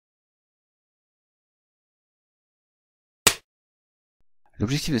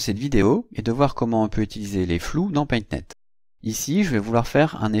L'objectif de cette vidéo est de voir comment on peut utiliser les flous dans PaintNet. Ici, je vais vouloir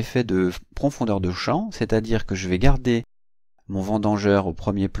faire un effet de profondeur de champ, c'est-à-dire que je vais garder mon vendangeur au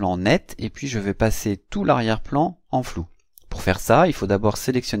premier plan net, et puis je vais passer tout l'arrière-plan en flou. Pour faire ça, il faut d'abord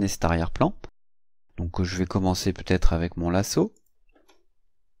sélectionner cet arrière-plan. Donc je vais commencer peut-être avec mon lasso.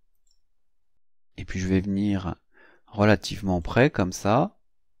 Et puis je vais venir relativement près, comme ça,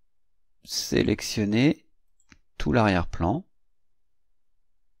 sélectionner tout l'arrière-plan.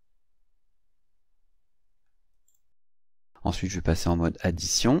 Ensuite, je vais passer en mode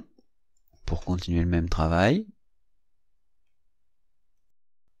addition pour continuer le même travail.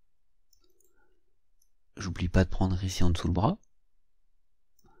 J'oublie pas de prendre ici en dessous le bras.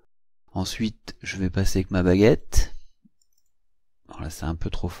 Ensuite, je vais passer avec ma baguette. Alors là, c'est un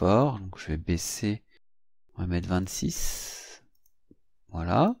peu trop fort, donc je vais baisser. On va mettre 26.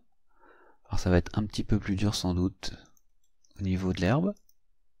 Voilà. Alors ça va être un petit peu plus dur sans doute au niveau de l'herbe.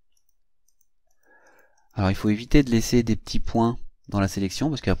 Alors il faut éviter de laisser des petits points dans la sélection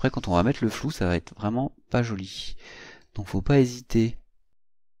parce qu'après quand on va mettre le flou ça va être vraiment pas joli. Donc faut pas hésiter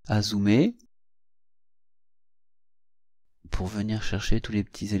à zoomer pour venir chercher tous les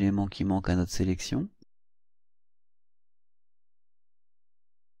petits éléments qui manquent à notre sélection.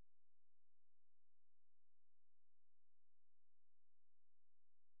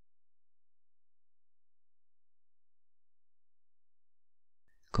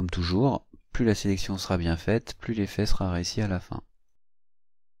 Comme toujours, plus la sélection sera bien faite, plus l'effet sera réussi à la fin.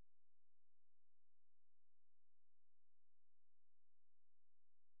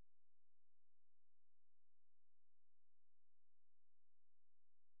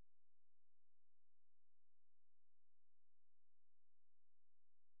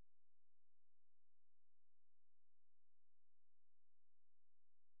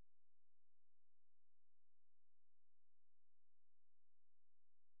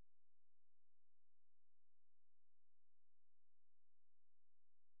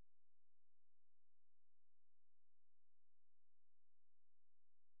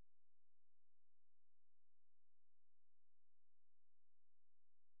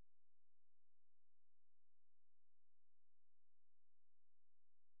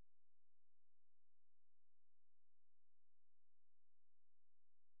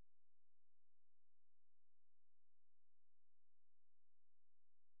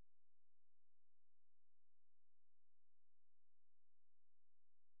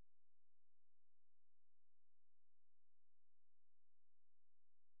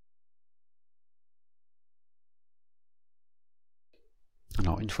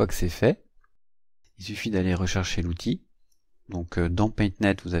 Alors une fois que c'est fait, il suffit d'aller rechercher l'outil. Donc dans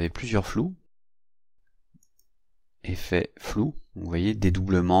PaintNet, vous avez plusieurs flous. Effet flou, vous voyez,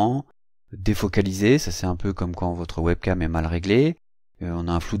 dédoublement, défocalisé, ça c'est un peu comme quand votre webcam est mal réglée. On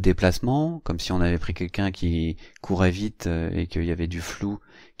a un flou de déplacement, comme si on avait pris quelqu'un qui courait vite et qu'il y avait du flou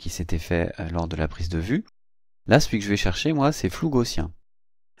qui s'était fait lors de la prise de vue. Là, celui que je vais chercher, moi, c'est flou gaussien.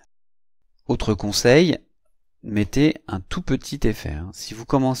 Autre conseil, mettez un tout petit effet. Si vous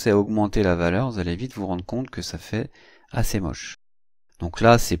commencez à augmenter la valeur, vous allez vite vous rendre compte que ça fait assez moche. Donc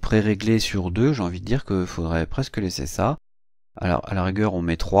là, c'est pré-réglé sur 2, j'ai envie de dire qu'il faudrait presque laisser ça. Alors, à la rigueur, on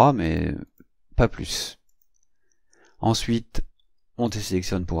met 3, mais pas plus. Ensuite, on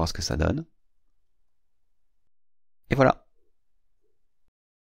désélectionne pour voir ce que ça donne. Et voilà.